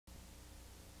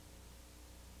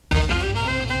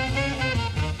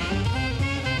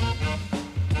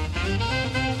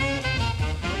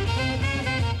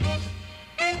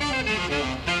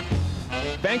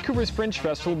Vancouver's Fringe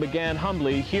Festival began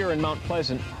humbly here in Mount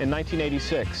Pleasant in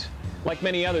 1986. Like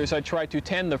many others, I tried to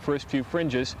attend the first few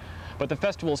Fringes, but the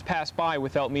festivals passed by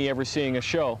without me ever seeing a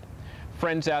show.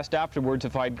 Friends asked afterwards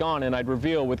if I'd gone, and I'd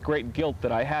reveal with great guilt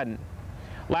that I hadn't.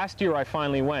 Last year I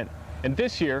finally went, and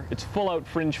this year it's full-out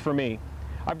Fringe for me.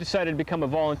 I've decided to become a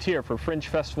volunteer for Fringe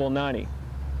Festival 90.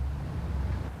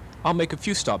 I'll make a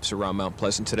few stops around Mount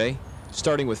Pleasant today,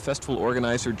 starting with festival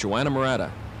organizer Joanna Murata.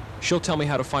 She'll tell me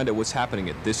how to find out what's happening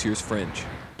at this year's Fringe.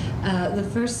 The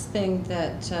first thing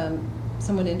that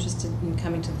someone interested in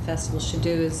coming to the festival should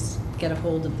do is get a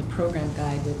hold of the program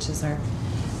guide, which is our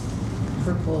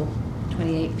purple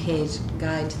 28-page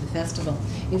guide to the festival.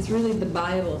 It's really the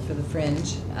Bible for the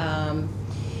Fringe.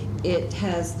 It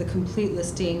has the complete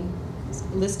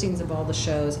listings of all the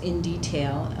shows in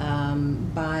detail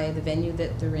by the venue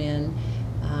that they're in,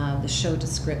 the show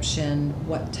description,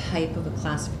 what type of a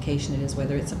classification it is,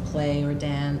 whether it's a play or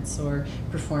dance or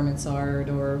performance art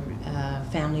or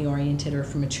family-oriented or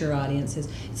for mature audiences.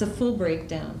 It's a full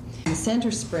breakdown. The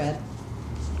center spread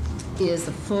is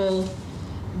a full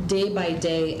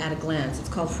day-by-day at a glance. It's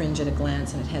called Fringe at a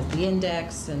Glance, and it has the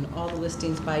index and all the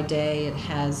listings by day. It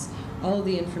has all of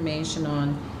the information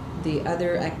on the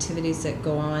other activities that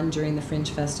go on during the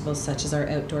Fringe Festival, such as our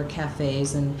outdoor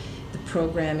cafes and the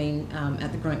programming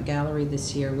at the Grunt Gallery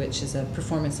this year, which is a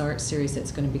performance art series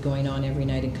that's going to be going on every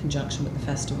night in conjunction with the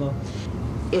festival.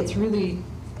 It's really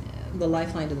the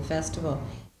lifeline to the festival.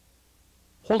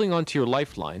 Holding on to your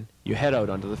lifeline, you head out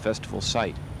onto the festival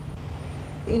site.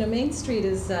 You know, Main Street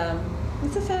is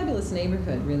it's a fabulous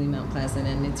neighborhood, really, Mount Pleasant,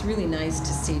 and it's really nice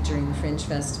to see during the Fringe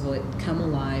Festival it come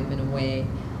alive in a way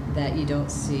that you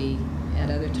don't see at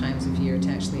other times of year, to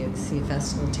actually see a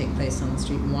festival take place on the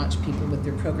street and watch people with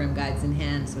their program guides in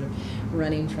hand sort of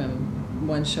running from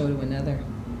one show to another.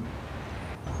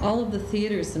 All of the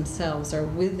theaters themselves are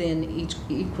within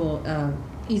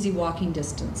easy walking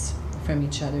distance from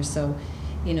each other, so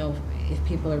you know, if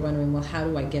people are wondering, well, how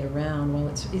do I get around? Well,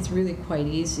 it's really quite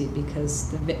easy,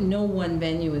 because no one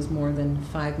venue is more than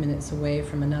 5 minutes away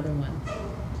from another one.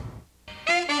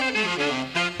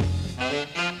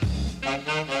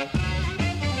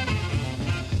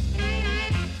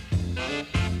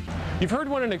 You've heard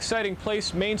what an exciting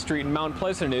place Main Street in Mount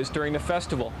Pleasant is during the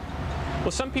festival.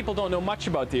 Well, some people don't know much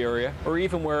about the area, or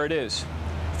even where it is.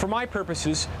 For my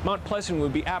purposes, Mount Pleasant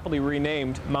would be aptly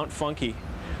renamed Mount Funky.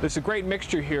 There's a great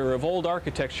mixture here of old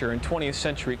architecture and 20th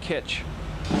century kitsch.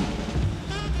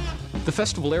 The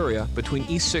festival area between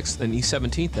East 6th and East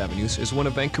 17th Avenues is one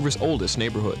of Vancouver's oldest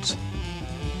neighborhoods.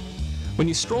 When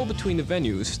you stroll between the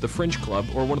venues, the Fringe Club,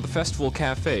 or one of the festival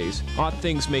cafes, odd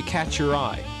things may catch your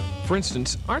eye. For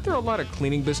instance, aren't there a lot of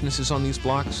cleaning businesses on these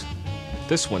blocks?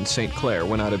 This one, St. Clair,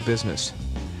 went out of business.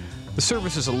 The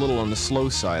service is a little on the slow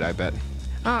side, I bet.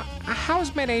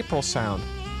 How's mid-April sound?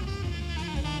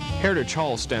 Heritage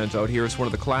Hall stands out here as one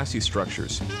of the classy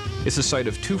structures. It's the site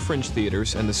of 2 Fringe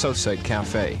theaters and the Southside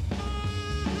Cafe.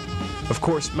 Of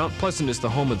course, Mount Pleasant is the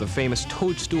home of the famous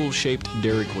toadstool-shaped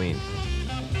Dairy Queen.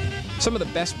 Some of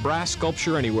the best brass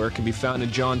sculpture anywhere can be found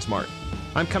in John's Mart.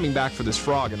 I'm coming back for this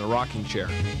frog in the rocking chair.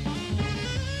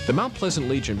 The Mount Pleasant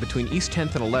Legion between East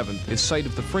 10th and 11th is site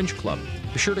of the Fringe Club.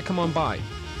 Be sure to come on by.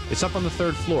 It's up on the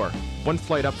 3rd floor, one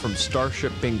flight up from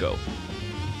Starship Bingo.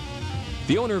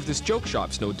 The owner of this joke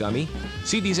shop's no dummy.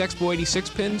 See these Expo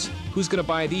 86 pins? Who's gonna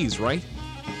buy these, right?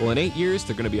 Well, in 8 years,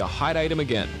 they're gonna be a hot item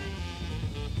again.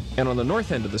 And on the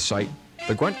north end of the site,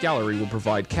 the Grunt Gallery will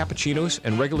provide cappuccinos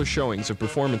and regular showings of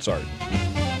performance art.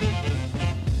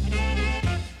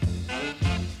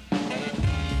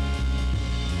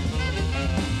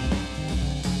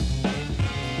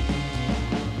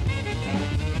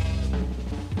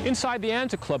 Inside the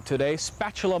Anza Club today,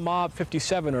 Spatula Mob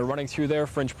 57 are running through their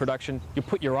Fringe production, You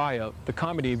Put Your Eye Out, the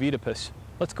comedy of Oedipus.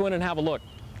 Let's go in and have a look.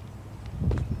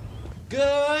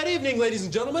 Good evening, ladies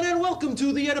and gentlemen, and welcome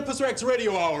to the Oedipus Rex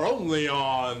Radio Hour, only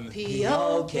on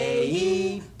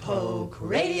P-O-K-E, Poke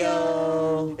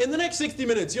Radio. In the next 60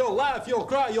 minutes, you'll laugh, you'll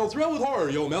cry, you'll thrill with horror,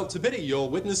 you'll melt to pity, you'll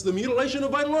witness the mutilation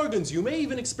of vital organs, you may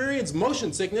even experience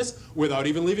motion sickness without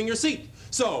even leaving your seat.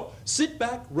 So, sit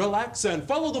back, relax, and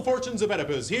follow the fortunes of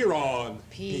Oedipus here on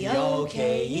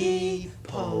P-O-K-E,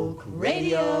 Poke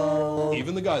Radio.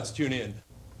 Even the gods tune in.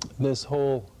 This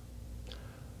whole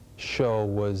show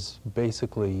was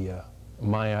basically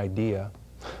my idea.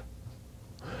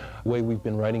 The way we've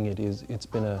been writing it is it's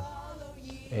been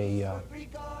a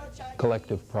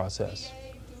collective process.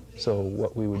 So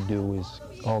what we would do is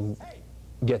all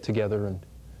get together and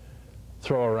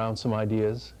throw around some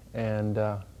ideas, and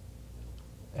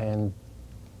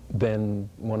then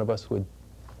one of us would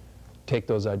take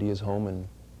those ideas home and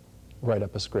write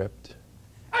up a script,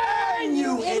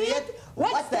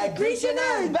 grease your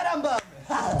nerd, ba-dum-bum.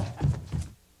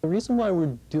 The reason why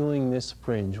we're doing this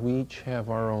Fringe, we each have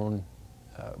our own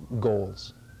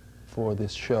goals for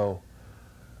this show.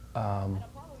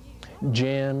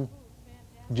 Jan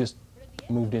just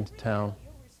moved into town.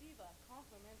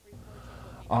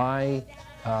 I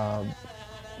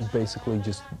basically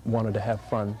just wanted to have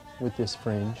fun with this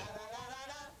Fringe.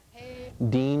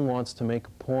 Dean wants to make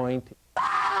a point.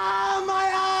 Ah,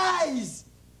 my eyes!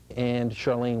 And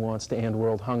Charlene wants to end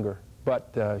world hunger.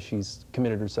 But she's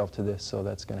committed herself to this, so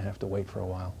that's going to have to wait for a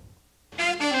while.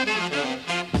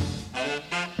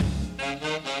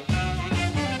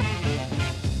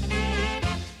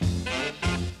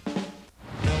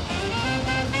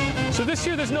 So this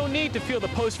year there's no need to feel the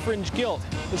post-Fringe guilt.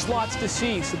 There's lots to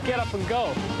see, so get up and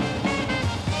go.